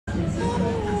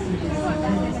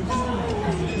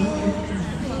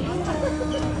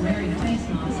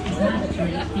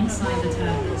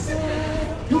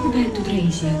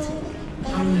kaasreisijad.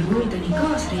 Palume hoida nii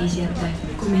kaasreisijate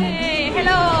kui meie... Hey,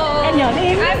 hello! And your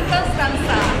name? I'm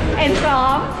Constanza. And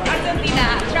from? Argentina,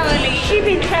 traveling. She's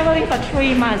been traveling for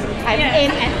 3 months. I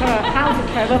aim at her how to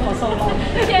travel for so long.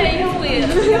 Yeah, you will.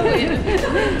 You will.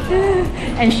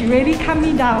 And she really calmed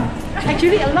me down.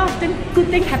 Actually, a lot of good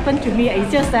things happened to me.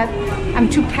 It's just that I'm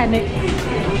too panicked.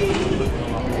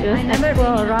 Just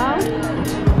explore around.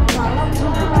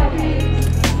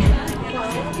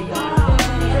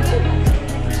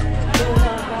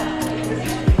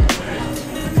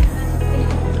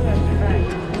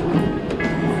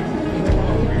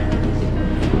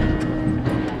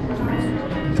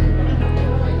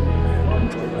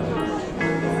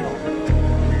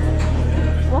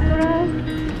 Walk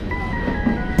around.14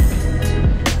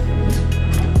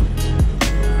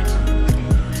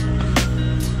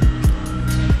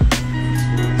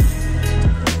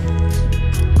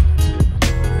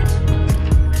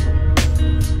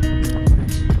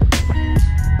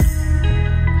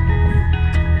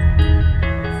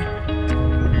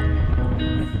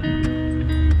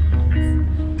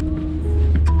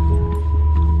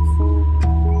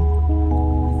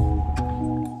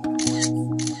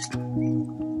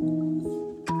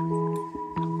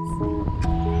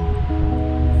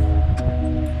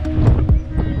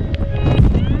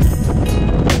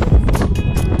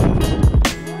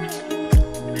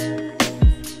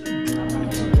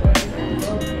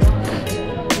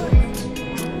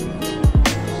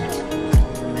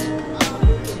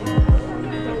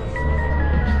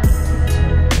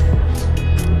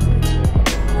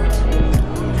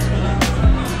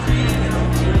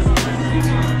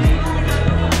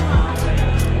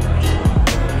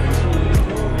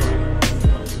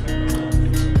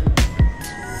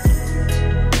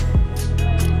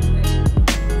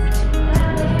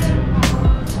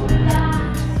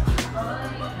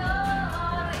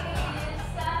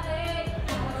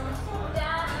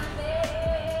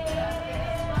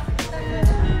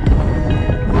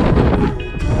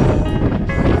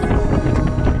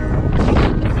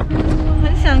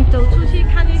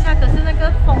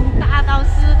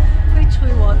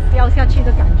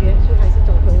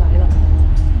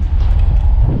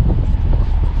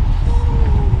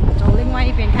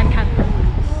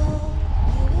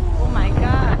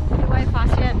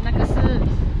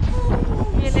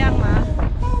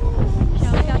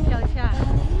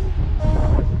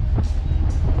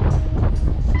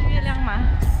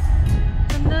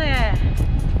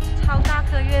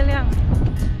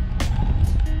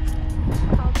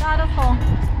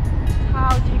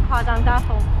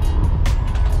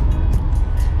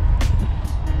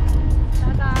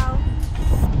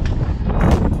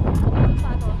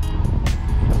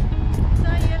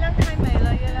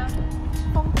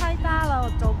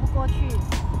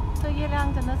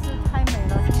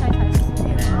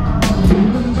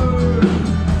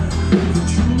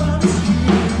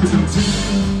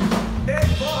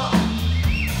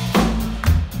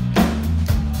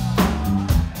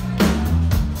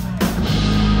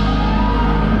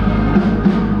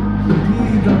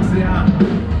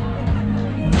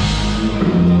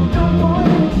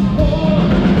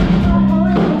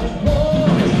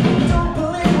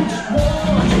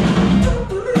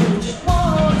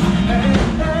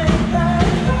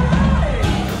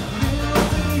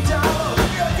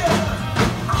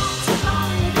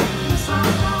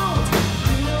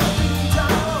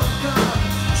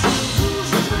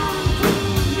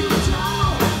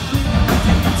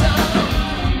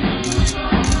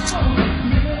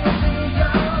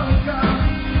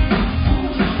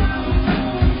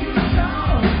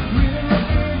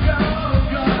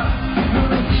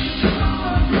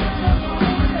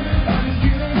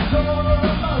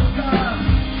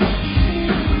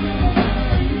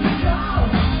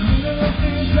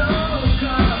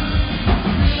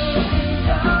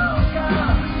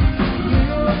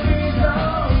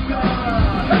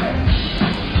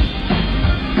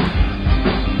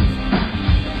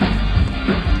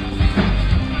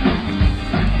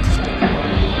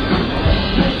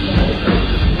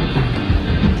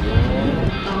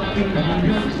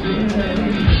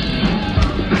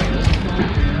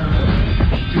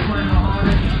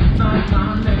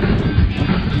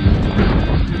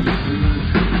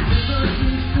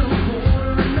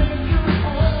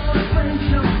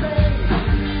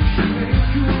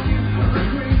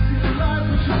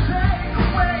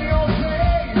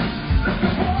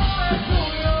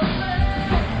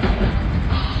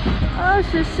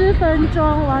分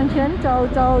钟，往前走，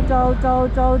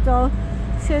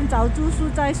先找住宿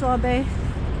再说呗。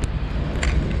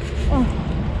哦，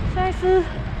现在是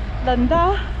冷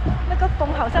到那个风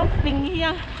好像冰一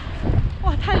样，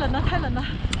哇，太冷了，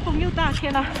风又大，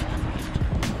天哪！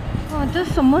哇，这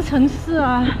什么城市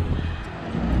啊？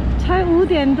才5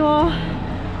点多，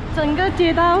整个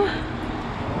街道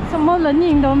什么人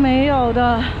影都没有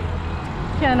的。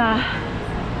天哪！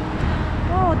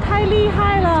哦，太厉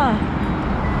害了！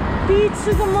第一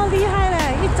次这么厉害嘞，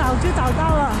一找就找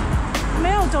到了，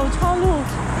没有走错路。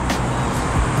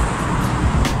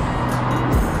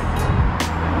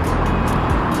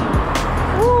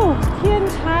哦，天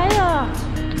才了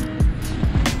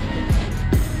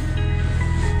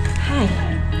！Hi,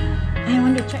 I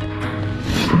want to check.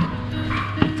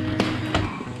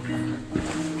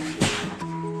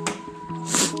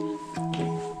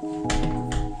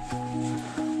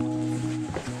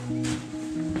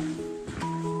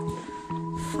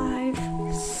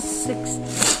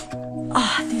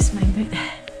 This is my bed.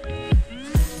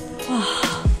 Wow.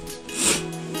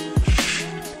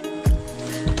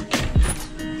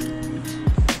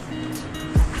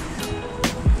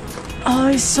 Oh,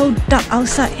 it's so dark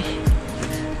outside.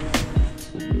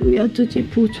 要自己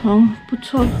铺床，不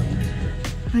错。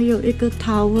还有一个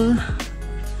towel，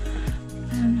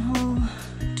 然后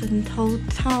枕头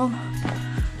套，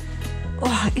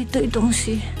哇，一堆东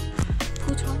西，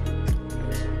铺床。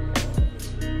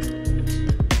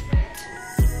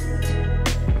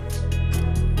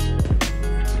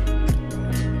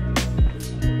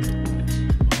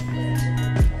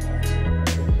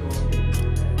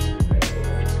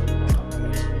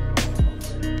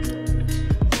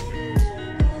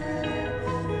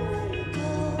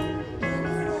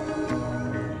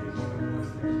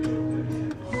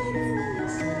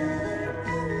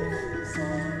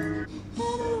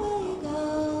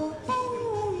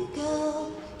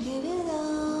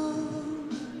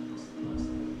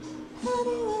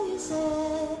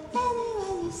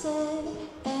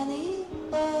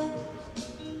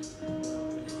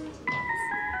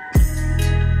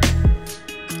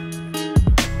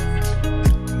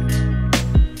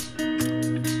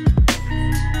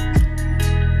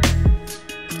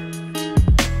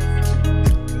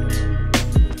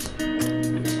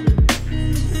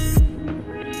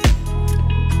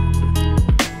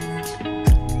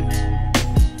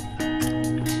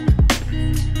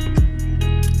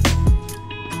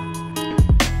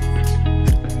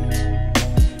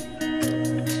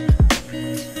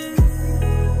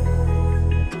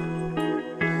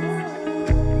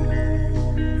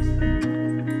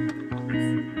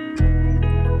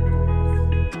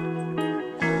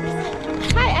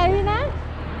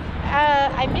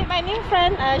I meet my new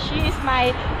friend. She is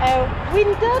my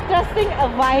winter dressing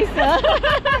advisor.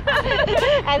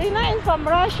 Alina is from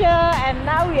Russia, and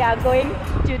now we are going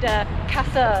to the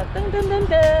castle. Dun, dun, dun,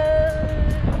 dun.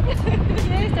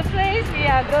 Here's the place we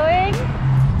are going.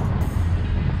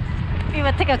 We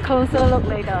will take a closer look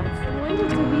later. I wanted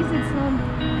to visit some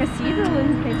cathedral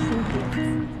in Helsinki.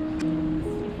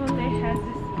 If only had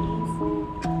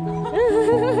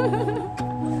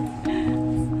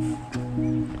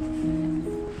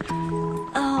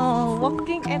Oh,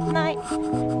 walking at night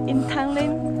in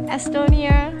Tallinn,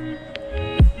 Estonia.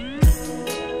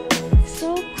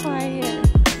 So quiet.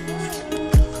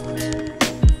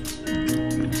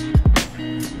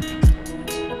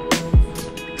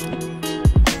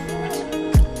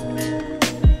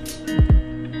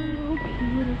 Oh,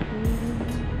 beautiful.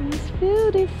 It's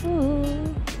beautiful.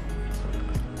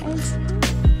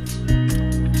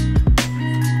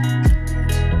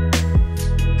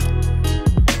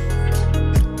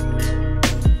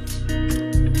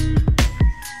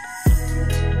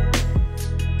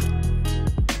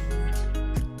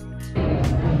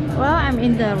 Well, I'm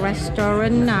in the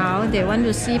restaurant now. They want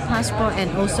to see passport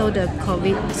and also the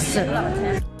COVID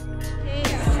cert.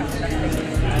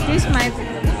 This is my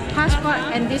passport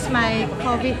and this is my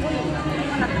COVID.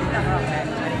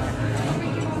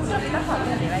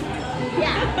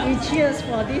 Yeah, we cheers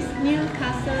for this new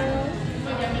castle.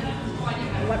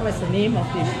 What was the name of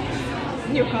this?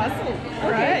 Newcastle. Okay,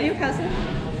 Right. Newcastle.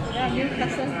 Yeah,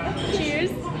 Newcastle.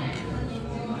 Cheers.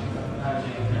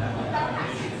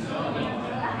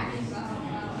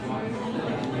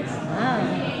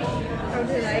 How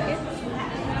do you like it?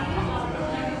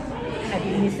 I've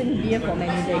been missing beer for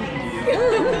many days.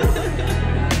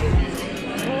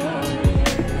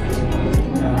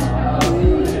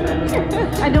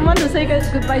 I don't want to say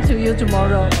goodbye to you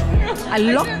tomorrow. I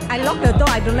lock the door.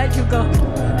 I don't let you go.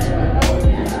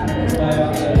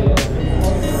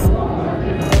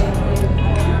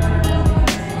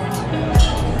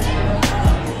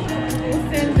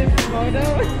 Send the photo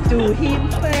To him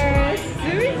first.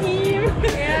 to him.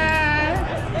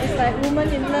 Yeah. It's like woman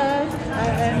in love. I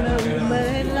am a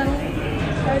woman in love.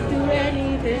 I'll do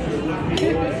anything.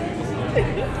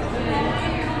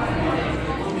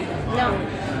 No.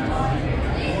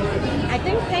 I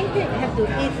think pancake have to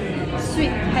eat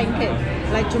sweet pancake.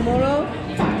 Like tomorrow,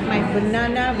 my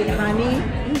banana with honey.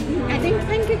 I think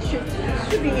pancake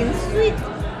should be in sweet.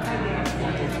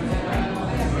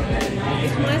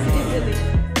 It must be really.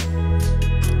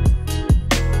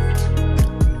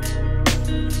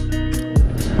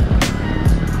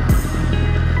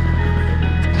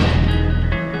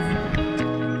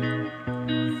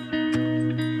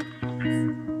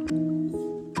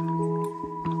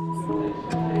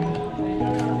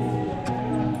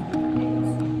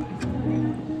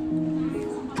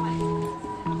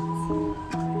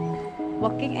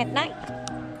 Walking at night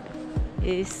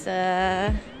is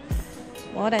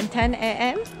more than 10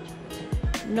 a.m.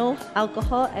 No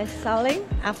alcohol is selling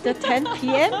after 10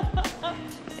 p.m.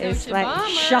 It's like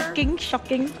shocking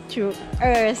to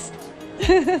us.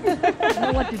 I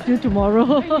know what to do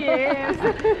tomorrow. Yes.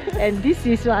 And this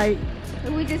is like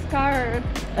We discovered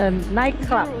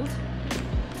nightclub.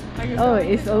 Are you Oh,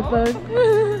 going it's to go?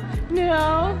 open.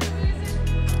 No.